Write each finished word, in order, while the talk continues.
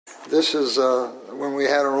This is when we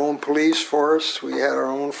had our own police force, we had our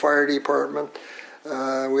own fire department,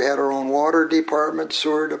 we had our own water department,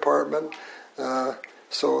 sewer department.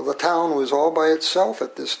 So the town was all by itself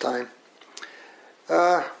at this time.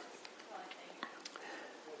 The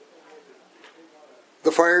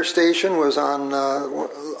fire station was on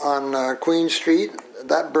Queen Street.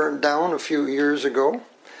 That burned down a few years ago,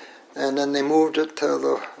 and then they moved it to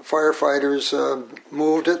the firefighters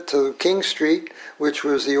moved it to King Street, which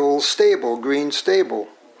was the old stable, Green Stable,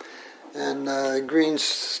 and Green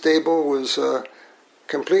Stable was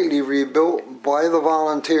completely rebuilt by the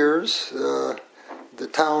volunteers. The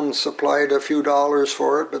town supplied a few dollars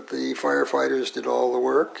for it, but the firefighters did all the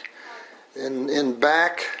work. In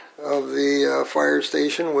back of the fire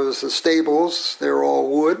station was the stables. They were all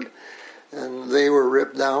wood, and they were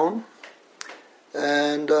ripped down.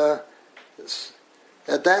 And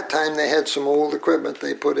at that time they had some old equipment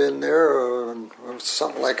they put in there,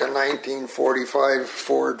 something like a 1945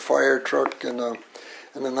 Ford fire truck and a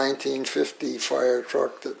 1950 fire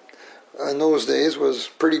truck that in those days was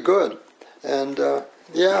pretty good. And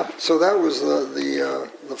so that was the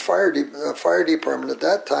fire department at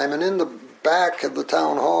that time. And in the back of the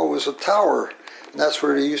town hall was a tower, and that's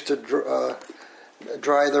where they used to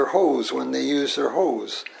dry their hose when they used their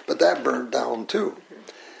hose. But that burned down too.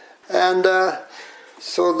 And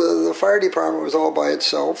so the fire department was all by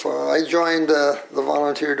itself. I joined the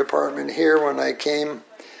volunteer department here when I came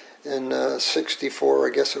in 64, I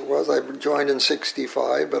guess it was. I joined in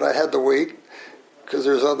 65, but I had to wait because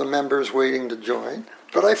there's other members waiting to join.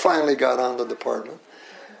 But I finally got on the department.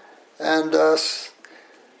 And let's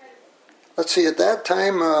see, at that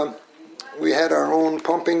time we had our own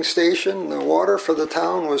pumping station. The water for the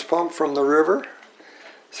town was pumped from the river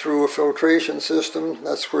through a filtration system.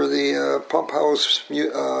 That's where the pump house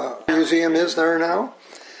museum is there now.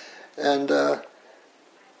 And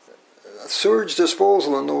sewage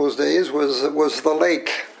disposal in those days was the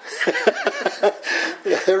lake.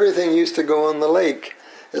 Everything used to go in the lake.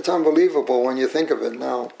 It's unbelievable when you think of it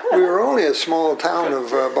now. We were only a small town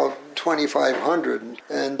of about 2,500,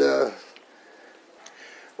 and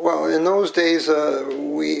well, in those days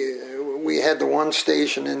we had the one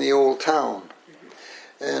station in the old town,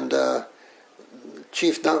 and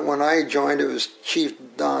Chief Don, when I joined, it was Chief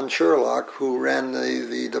Don Sherlock who ran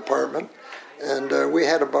the department, and we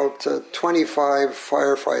had about 25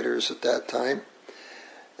 firefighters at that time.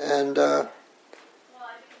 And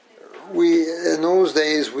in those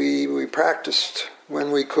days we practiced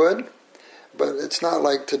when we could, but it's not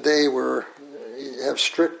like today where you have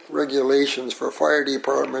strict regulations for fire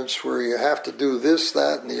departments where you have to do this,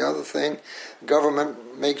 that, and the other thing.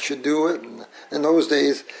 Government makes you do it. And in those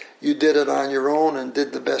days you did it on your own and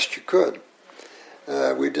did the best you could.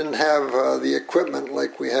 We didn't have the equipment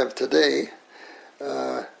like we have today.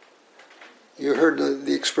 You heard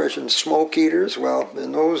the expression smoke eaters. Well,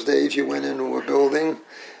 in those days you went into a building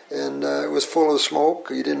and it was full of smoke.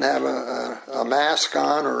 You didn't have a mask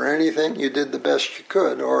on or anything. You did the best you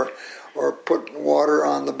could, or put water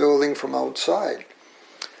on the building from outside.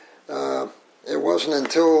 It wasn't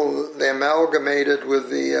until they amalgamated with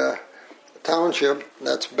the township,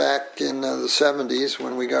 that's back in the 70s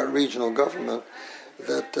when we got regional government,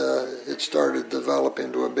 that it started to develop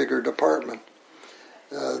into a bigger department.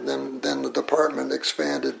 Then the department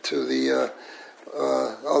expanded to the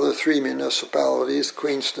other three municipalities,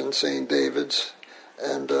 Queenston, St. David's,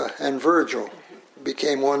 and Virgil,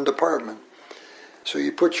 became one department. So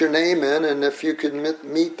you put your name in, and if you could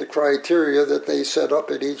meet the criteria that they set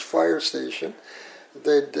up at each fire station,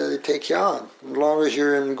 they'd take you on. As long as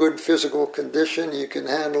you're in good physical condition, you can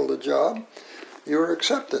handle the job, you're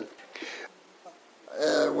accepted.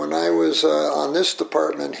 When I was on this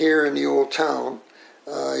department here in the old town,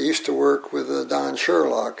 I used to work with Don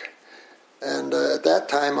Sherlock, and at that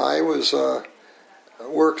time I was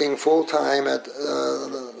working full-time at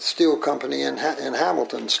the steel company in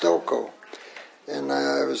Hamilton, Stelco. And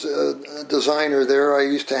I was a designer there. I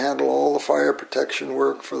used to handle all the fire protection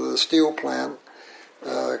work for the steel plant,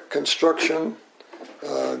 construction,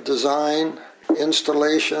 design,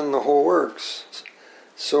 installation, the whole works.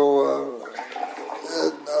 So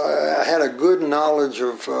I had a good knowledge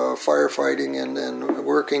of firefighting and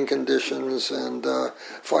working conditions and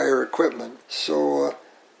fire equipment. So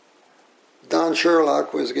Don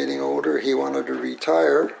Sherlock was getting older. He wanted to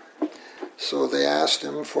retire. So they asked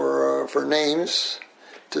him for names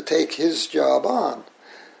to take his job on.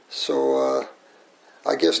 So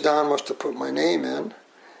I guess Don must have put my name in,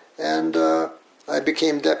 and I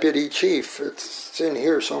became deputy chief. It's in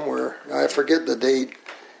here somewhere. I forget the date,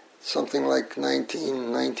 something like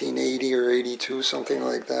 1980 or 82, something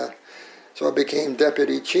like that. So I became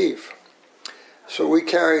deputy chief. So we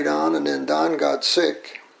carried on, and then Don got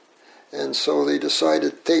sick, and so they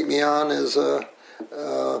decided to take me on as the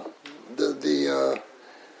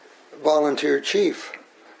volunteer chief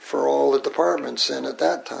for all the departments then at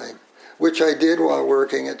that time, which I did while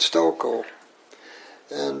working at Stelco.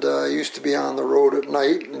 And I used to be on the road at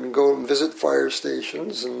night and go and visit fire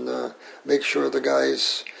stations and make sure the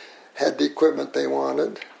guys had the equipment they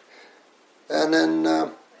wanted. And then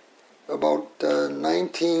about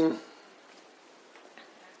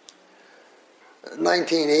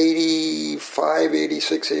 1985,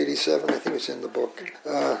 86, 87, I think it's in the book,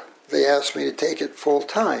 they asked me to take it full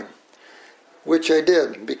time, which I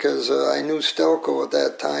did because I knew Stelco at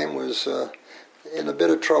that time was in a bit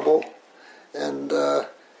of trouble, and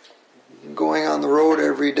going on the road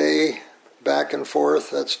every day, back and forth,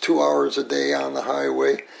 that's 2 hours a day on the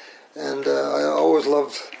highway, and I always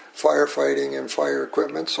loved firefighting and fire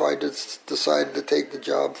equipment, so I just decided to take the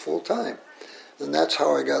job full time. And that's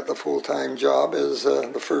how I got the full-time job as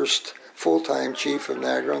the first full-time chief of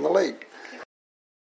Niagara-on-the-Lake.